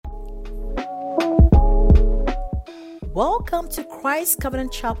Welcome to Christ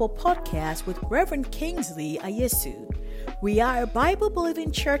Covenant Chapel podcast with Reverend Kingsley, Ayesu. We are a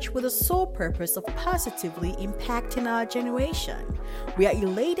Bible-believing church with the sole purpose of positively impacting our generation. We are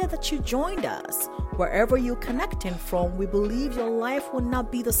elated that you joined us. Wherever you're connecting from, we believe your life will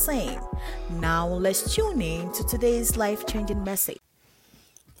not be the same. Now let's tune in to today's life-changing message.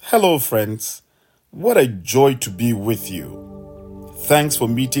 Hello friends, what a joy to be with you. Thanks for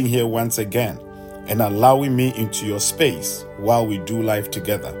meeting here once again and allowing me into your space while we do life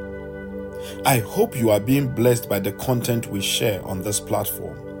together. I hope you are being blessed by the content we share on this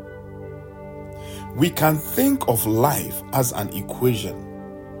platform. We can think of life as an equation,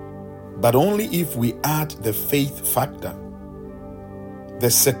 but only if we add the faith factor,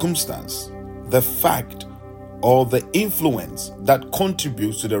 the circumstance, the fact, or the influence that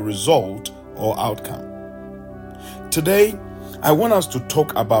contributes to the result or outcome. Today, I want us to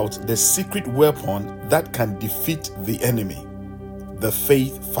talk about the secret weapon that can defeat the enemy, the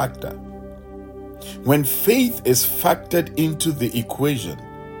faith factor. When faith is factored into the equation,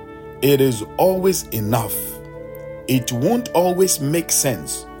 it is always enough. It won't always make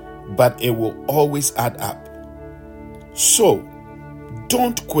sense, but it will always add up. So,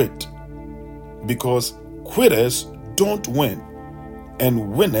 don't quit, because quitters don't win,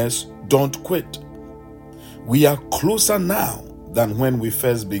 and winners don't quit. We are closer now than when we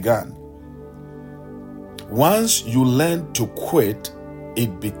first began. Once you learn to quit,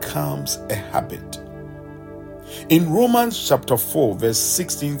 it becomes a habit. In Romans chapter 4, verse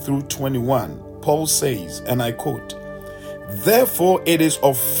 16 through 21, Paul says, and I quote, "Therefore it is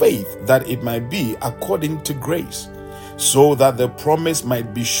of faith that it might be according to grace, so that the promise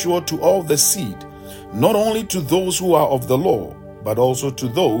might be sure to all the seed, not only to those who are of the law, but also to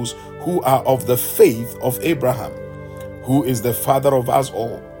those who are of the faith of Abraham, who is the father of us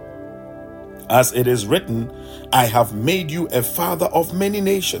all. As it is written, I have made you a father of many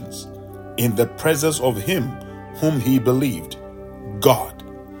nations, in the presence of him whom he believed, God,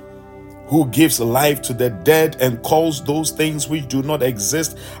 who gives life to the dead and calls those things which do not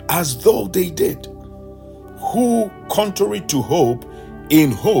exist as though they did, who, contrary to hope,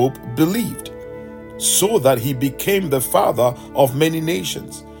 in hope believed, so that he became the father of many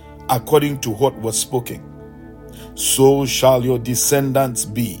nations, according to what was spoken. So shall your descendants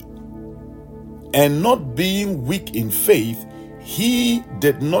be. And not being weak in faith, he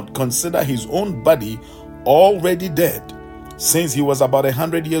did not consider his own body already dead, since he was about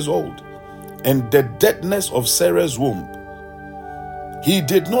 100 years old, and the deadness of Sarah's womb. He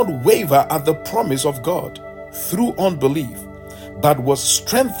did not waver at the promise of God through unbelief, but was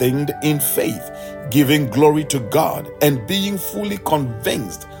strengthened in faith, giving glory to God and being fully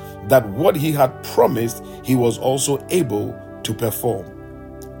convinced that what he had promised he was also able to perform."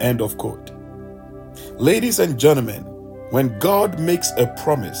 End of quote. Ladies and gentlemen, when God makes a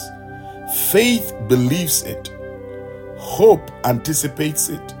promise, faith believes it, hope anticipates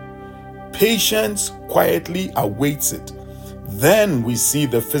it, patience quietly awaits it. Then we see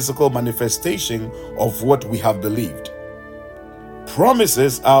the physical manifestation of what we have believed.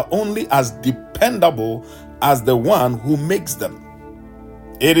 Promises are only as dependable as the one who makes them.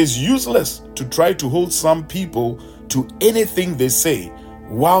 It is useless to try to hold some people to anything they say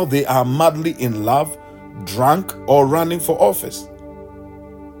while they are madly in love, drunk, or running for office.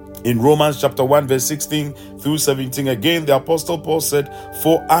 In Romans chapter 1 verse 16 through 17, again the Apostle Paul said,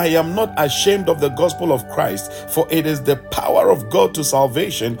 "For I am not ashamed of the gospel of Christ, for it is the power of God to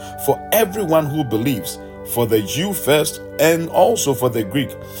salvation for everyone who believes, for the Jew first and also for the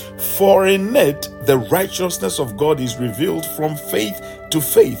Greek. For in it the righteousness of God is revealed from faith to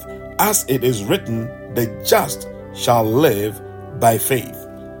faith, as it is written, the just shall live by faith."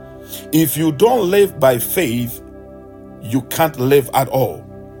 If you don't live by faith, you can't live at all.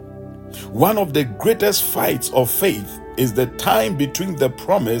 One of the greatest fights of faith is the time between the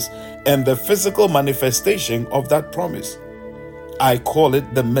promise and the physical manifestation of that promise. I call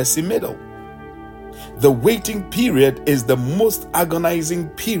it the messy middle. The waiting period is the most agonizing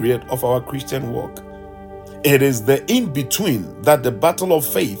period of our Christian walk. It is the in-between that the battle of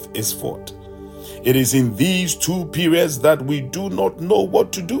faith is fought. It is in these two periods that we do not know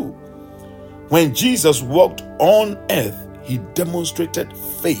what to do. When Jesus walked on earth, he demonstrated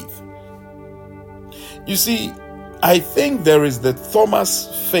faith. You see, I think there is the Thomas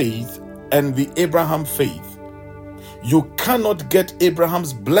faith and the Abraham faith. You cannot get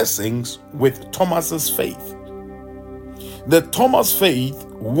Abraham's blessings with Thomas's faith. The Thomas faith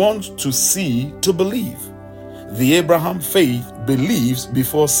wants to see to believe. The Abraham faith believes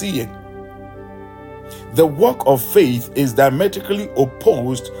before seeing. The walk of faith is diametrically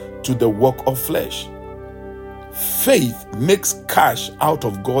opposed to the walk of flesh. Faith makes cash out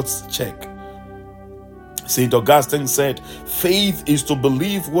of God's check. St. Augustine said, faith is to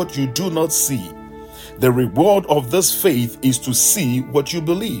believe what you do not see. The reward of this faith is to see what you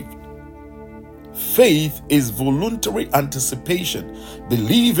believe. Faith is voluntary anticipation,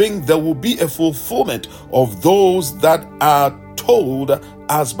 believing there will be a fulfillment of those that are told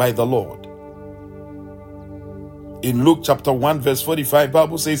us by the Lord. In Luke chapter 1 verse 45,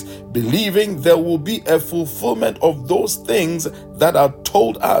 Bible says, believing there will be a fulfillment of those things that are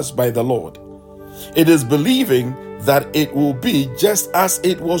told us by the Lord. It is believing that it will be just as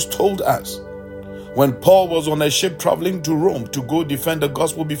it was told us. When Paul was on a ship traveling to Rome to go defend the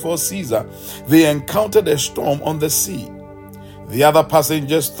gospel before Caesar, they encountered a storm on the sea. The other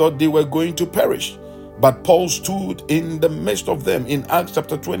passengers thought they were going to perish, but Paul stood in the midst of them in Acts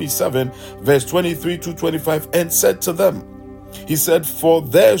chapter 27, verse 23 to 25, and said to them, he said, for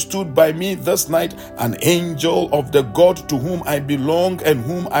there stood by me this night an angel of the God to whom I belong and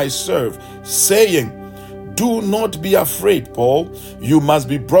whom I serve, saying, do not be afraid, Paul. You must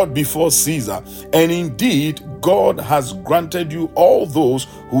be brought before Caesar. And indeed, God has granted you all those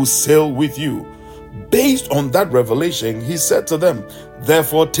who sail with you. Based on that revelation, he said to them,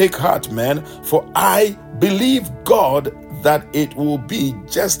 therefore take heart, men, for I believe God that it will be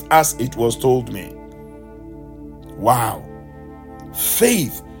just as it was told me. Wow.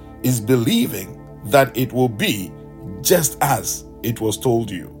 Faith is believing that it will be just as it was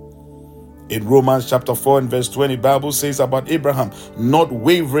told you. In Romans chapter 4 and verse 20, Bible says about Abraham, not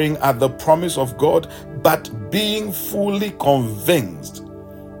wavering at the promise of God, but being fully convinced.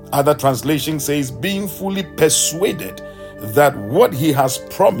 Other translation says, being fully persuaded that what he has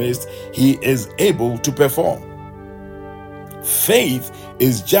promised, he is able to perform. Faith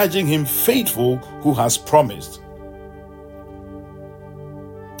is judging him faithful who has promised.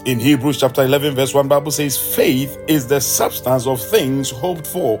 In Hebrews chapter 11 verse 1, Bible says, faith is the substance of things hoped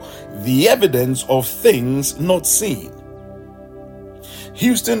for, the evidence of things not seen.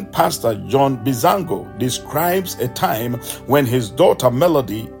 Houston pastor John Bizango describes a time when his daughter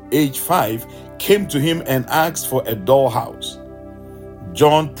Melody, age 5, came to him and asked for a dollhouse.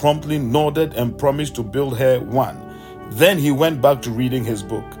 John promptly nodded and promised to build her one. Then he went back to reading his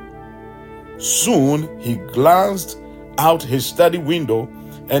book. Soon he glanced out his study window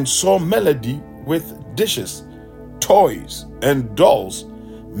and saw Melody with dishes, toys, and dolls,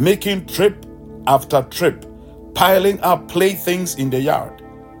 making trip after trip, piling up playthings in the yard.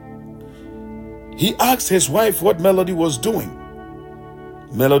 He asked his wife what Melody was doing.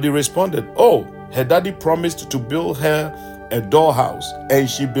 Melody responded, oh, her daddy promised to build her a dollhouse, and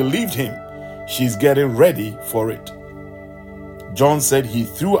she believed him. She's getting ready for it. John said he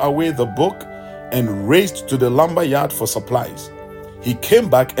threw away the book and raced to the lumber yard for supplies. He came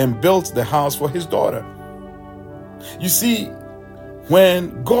back and built the house for his daughter. You see,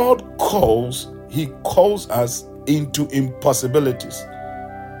 when God calls, he calls us into impossibilities.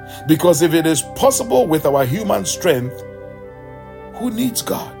 Because if it is possible with our human strength, who needs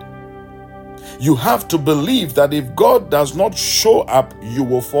God? You have to believe that if God does not show up, you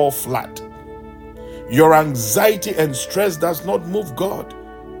will fall flat. Your anxiety and stress does not move God.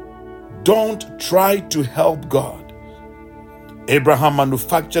 Don't try to help God. Abraham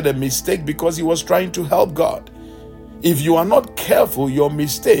manufactured a mistake because he was trying to help God. If you are not careful, your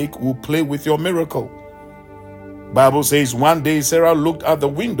mistake will play with your miracle. Bible says one day Sarah looked out the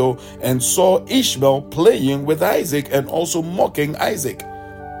window and saw Ishmael playing with Isaac and also mocking Isaac.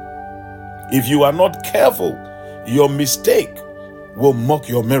 If you are not careful, your mistake will mock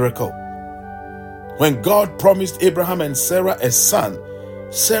your miracle. When God promised Abraham and Sarah a son,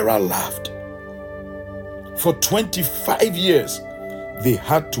 Sarah laughed. For 25 years, they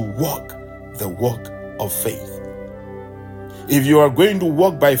had to walk the walk of faith. If you are going to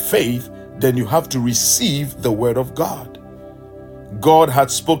walk by faith, then you have to receive the word of God. God had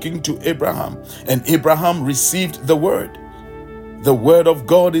spoken to Abraham, and Abraham received the word. The word of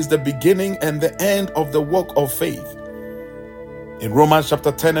God is the beginning and the end of the walk of faith. In Romans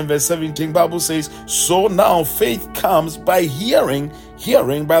chapter 10 and verse 17, Bible says, so now faith comes by hearing,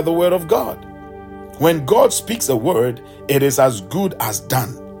 hearing by the word of God. When God speaks a word, it is as good as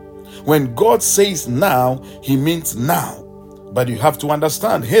done. When God says now, he means now. But you have to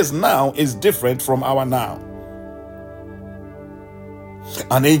understand, his now is different from our now.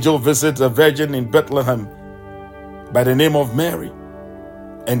 An angel visits a virgin in Bethlehem by the name of Mary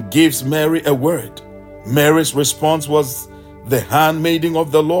and gives Mary a word. Mary's response was, the handmaiden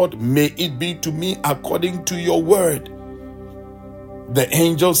of the Lord, may it be to me according to your word. The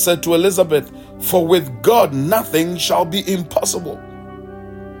angel said to Elizabeth, for with God nothing shall be impossible.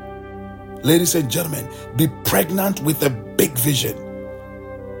 Ladies and gentlemen, be pregnant with a big vision.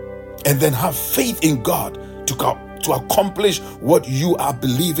 And then have faith in God to accomplish what you are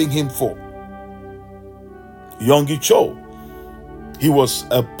believing Him for. Yonggi Cho, he was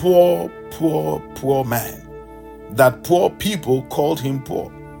a poor man. That poor people called him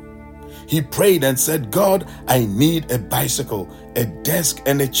poor. He prayed and said, God, I need a bicycle, a desk,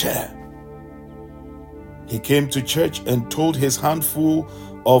 and a chair. He came to church and told his handful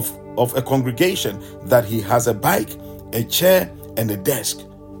of a congregation that he has a bike, a chair, and a desk.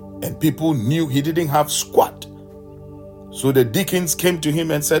 And people knew he didn't have squat. So the deacons came to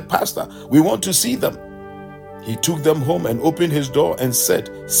him and said, Pastor, we want to see them. He took them home and opened his door and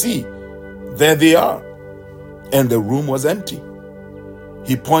said, see, there they are. And the room was empty.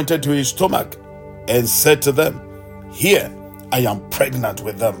 He pointed to his stomach and said to them, here, I am pregnant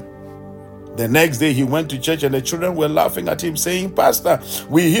with them. The next day he went to church and the children were laughing at him saying, Pastor,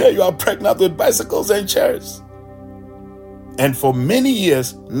 we hear you are pregnant with bicycles and chairs. And for many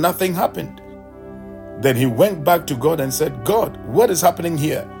years, nothing happened. Then he went back to God and said, God, what is happening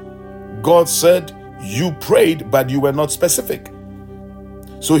here? God said, you prayed, but you were not specific.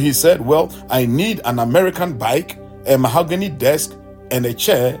 So he said, well, I need an American bike, a mahogany desk, and a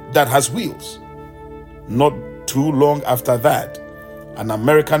chair that has wheels. Not too long after that, an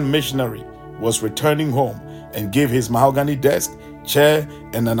American missionary was returning home and gave his mahogany desk, chair,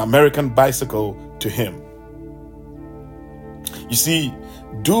 and an American bicycle to him. You see,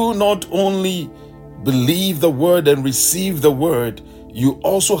 do not only believe the word and receive the word, you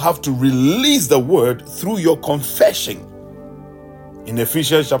also have to release the word through your confession. In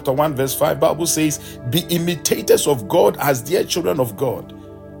Ephesians chapter 1 verse 5, Bible says, be imitators of God as dear children of God.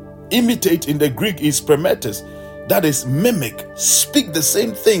 Imitate in the Greek is spermetes, that is mimic, speak the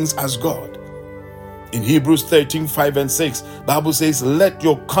same things as God. In Hebrews 13, 5 and 6, Bible says, let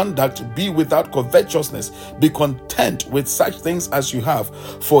your conduct be without covetousness. Be content with such things as you have.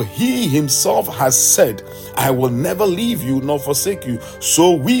 For he himself has said, I will never leave you nor forsake you.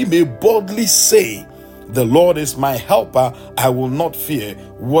 So we may boldly say, the Lord is my helper. I will not fear.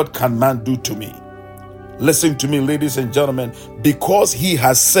 What can man do to me? Listen to me, ladies and gentlemen. Because he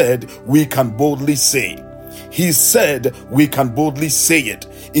has said, we can boldly say. He said, we can boldly say it.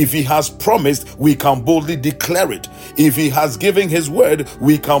 If he has promised, we can boldly declare it. If he has given his word,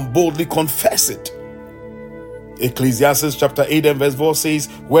 we can boldly confess it. Ecclesiastes chapter 8 and verse 4 says,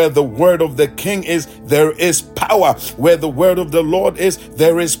 where the word of the king is, there is power. Where the word of the Lord is,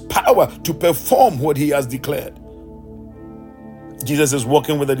 there is power to perform what he has declared. Jesus is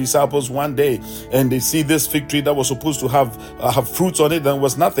walking with the disciples one day and they see this fig tree that was supposed to have fruits on it and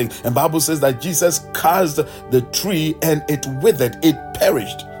was nothing. And Bible says that Jesus cursed the tree and it withered, it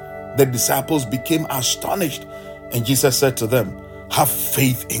perished. The disciples became astonished and Jesus said to them, have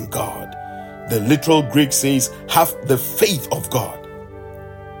faith in God. The literal Greek says, have the faith of God.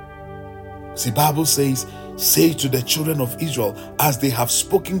 See, Bible says, say to the children of Israel, as they have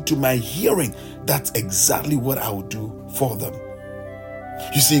spoken to my hearing, that's exactly what I will do for them.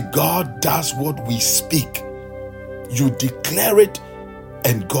 You see, God does what we speak. You declare it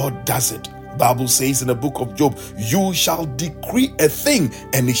and God does it. Bible says in the book of Job, you shall decree a thing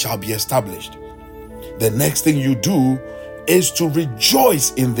and it shall be established. The next thing you do is to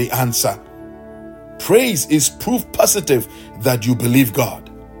rejoice in the answer. Praise is proof positive that you believe God.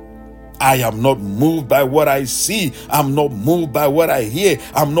 I am not moved by what I see. I'm not moved by what I hear.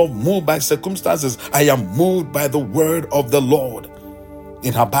 I'm not moved by circumstances. I am moved by the word of the Lord.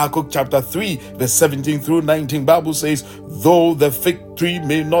 In Habakkuk chapter 3, verse 17 through 19, Bible says, though the fig tree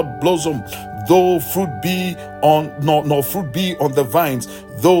may not blossom, though fruit be on nor fruit be on the vines,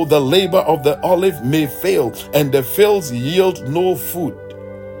 though the labor of the olive may fail, and the fields yield no food,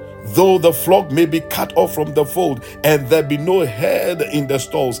 though the flock may be cut off from the fold, and there be no herd in the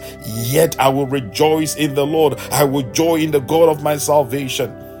stalls, yet I will rejoice in the Lord. I will joy in the God of my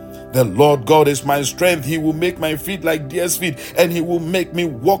salvation. The Lord God is my strength. He will make my feet like deer's feet, and he will make me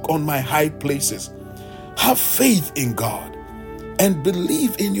walk on my high places. Have faith in God and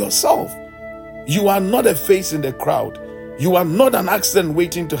believe in yourself. You are not a face in the crowd. You are not an accident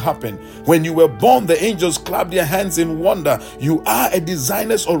waiting to happen. When you were born, the angels clapped their hands in wonder. You are a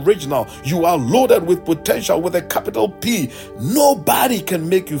designer's original. You are loaded with potential with a capital P. Nobody can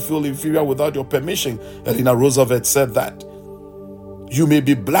make you feel inferior without your permission. Eleanor Roosevelt said that. You may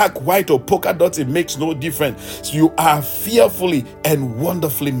be black, white, or polka dots. It makes no difference. You are fearfully and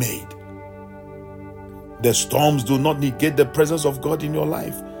wonderfully made. The storms do not negate the presence of God in your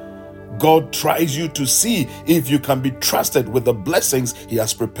life. God tries you to see if you can be trusted with the blessings he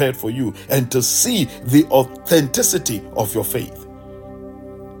has prepared for you and to see the authenticity of your faith.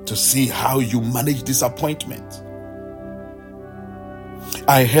 to see how you manage disappointment.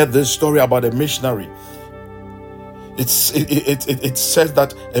 I heard this story about a missionary. It says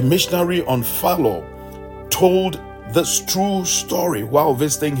that a missionary on furlough told this true story while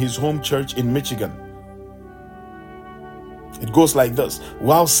visiting his home church in Michigan. It goes like this.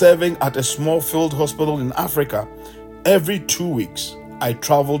 While serving at a small field hospital in Africa, every 2 weeks, I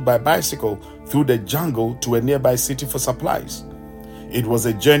traveled by bicycle through the jungle to a nearby city for supplies. It was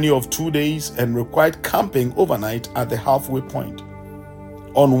a journey of 2 days and required camping overnight at the halfway point.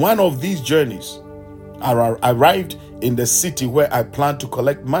 On one of these journeys, I arrived in the city where I planned to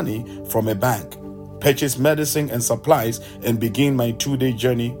collect money from a bank, purchase medicine and supplies, and begin my 2-day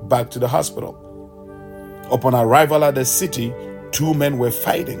journey back to the hospital. Upon arrival at the city, 2 men were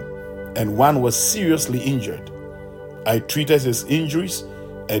fighting and one was seriously injured. I treated his injuries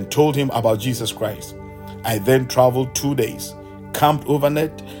and told him about Jesus Christ. I then traveled 2 days, camped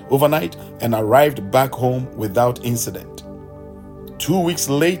overnight, and arrived back home without incident. 2 weeks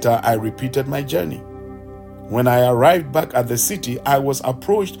later, I repeated my journey. When I arrived back at the city, I was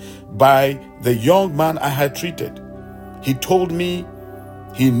approached by the young man I had treated. He told me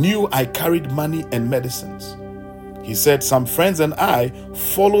he knew I carried money and medicines. He said, "Some friends and I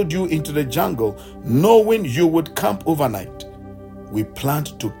followed you into the jungle, knowing you would camp overnight. We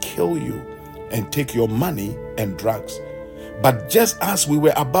planned to kill you and take your money and drugs. But just as we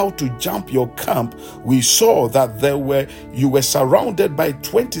were about to jump your camp, we saw that you were surrounded by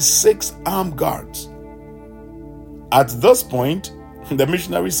 26 armed guards." At this point, the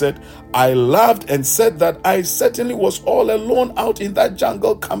missionary said, "I laughed and said that I certainly was all alone out in that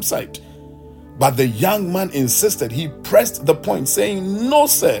jungle campsite." But the young man insisted. He pressed the point, saying, "No,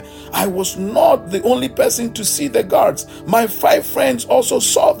 sir, I was not the only person to see the guards. My 5 friends also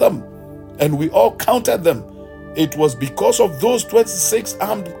saw them, and we all counted them. It was because of those 26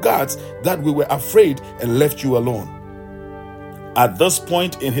 armed guards that we were afraid and left you alone." At this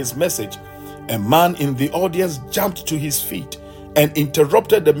point in his message, a man in the audience jumped to his feet and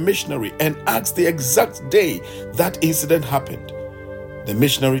interrupted the missionary and asked the exact day that incident happened. The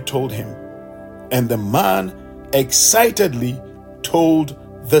missionary told him, and the man excitedly told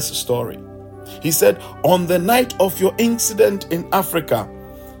this story. He said, "On the night of your incident in Africa,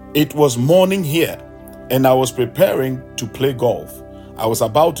 it was morning here, and I was preparing to play golf. I was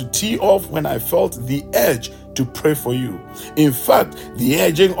about to tee off when I felt the urge to pray for you. In fact, the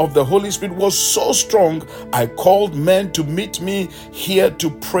urging of the Holy Spirit was so strong, I called men to meet me here to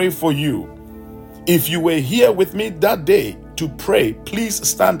pray for you. If you were here with me that day to pray, please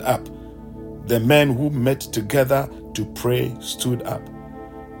stand up." The men who met together to pray stood up.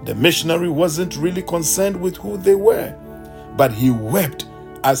 The missionary wasn't really concerned with who they were, but he wept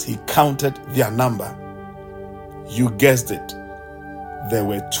as he counted their number. You guessed it, there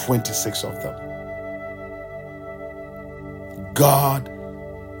were 26 of them. God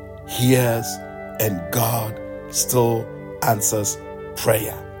hears and God still answers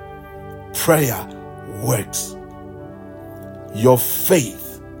prayer. Prayer works. Your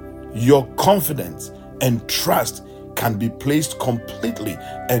faith, your confidence and trust can be placed completely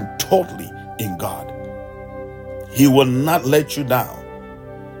and totally in God. He will not let you down.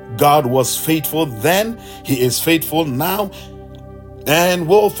 God was faithful then, He is faithful now, and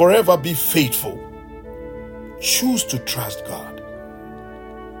will forever be faithful. Choose to trust God.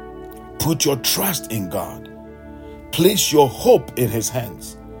 Put your trust in God. Place your hope in His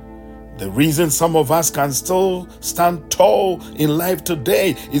hands. The reason some of us can still stand tall in life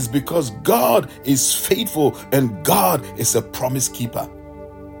today is because God is faithful and God is a promise keeper.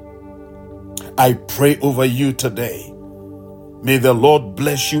 I pray over you today. May the Lord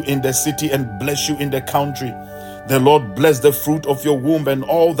bless you in the city and bless you in the country. The Lord bless the fruit of your womb and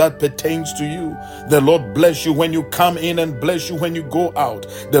all that pertains to you. The Lord bless you when you come in and bless you when you go out.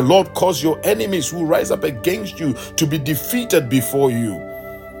 The Lord cause your enemies who rise up against you to be defeated before you.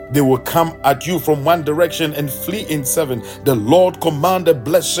 They will come at you from one direction and flee in 7. The Lord command a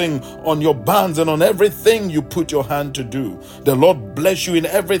blessing on your barns and on everything you put your hand to do. The Lord bless you in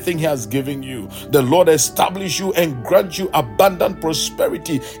everything He has given you. The Lord establish you and grant you abundant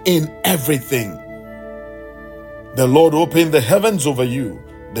prosperity in everything. The Lord open the heavens over you,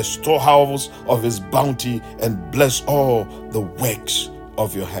 the storehouse of His bounty, and bless all the works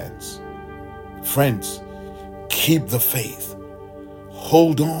of your hands. Friends, keep the faith.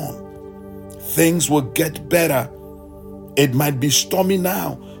 Hold on. Things will get better. It might be stormy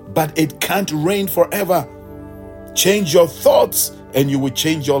now, but it can't rain forever. Change your thoughts and you will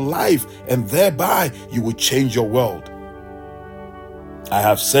change your life, and thereby you will change your world. I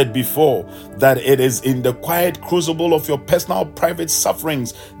have said before that it is in the quiet crucible of your personal private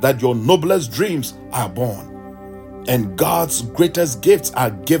sufferings that your noblest dreams are born. And God's greatest gifts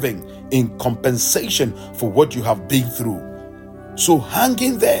are given in compensation for what you have been through. So hang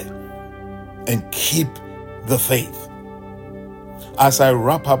in there and keep the faith. As I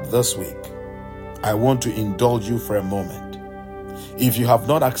wrap up this week, I want to indulge you for a moment. If you have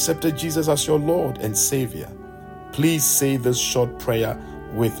not accepted Jesus as your Lord and Savior, please say this short prayer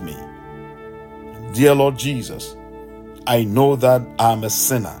with me. Dear Lord Jesus, I know that I'm a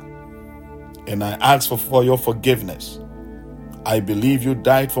sinner and I ask for your forgiveness. I believe you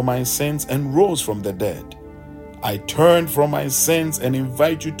died for my sins and rose from the dead. I turn from my sins and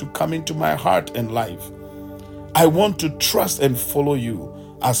invite you to come into my heart and life. I want to trust and follow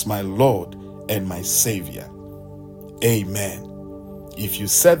you as my Lord and my Savior. Amen. If you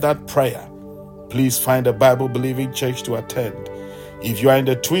said that prayer, please find a Bible-believing church to attend. If you are in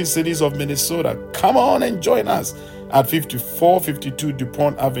the Twin Cities of Minnesota, come on and join us at 5452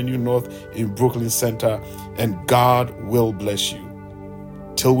 DuPont Avenue North in Brooklyn Center, and God will bless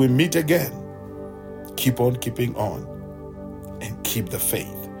you. Till we meet again, keep on keeping on and keep the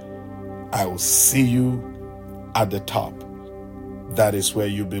faith. I will see you at the top. That is where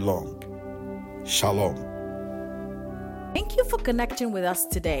you belong. Shalom. Thank you for connecting with us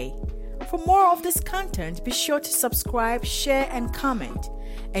today. For more of this content, be sure to subscribe, share, and comment.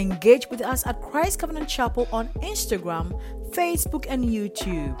 Engage with us at Christ Covenant Chapel on Instagram, Facebook, and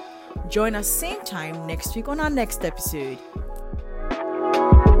YouTube. Join us same time next week on our next episode.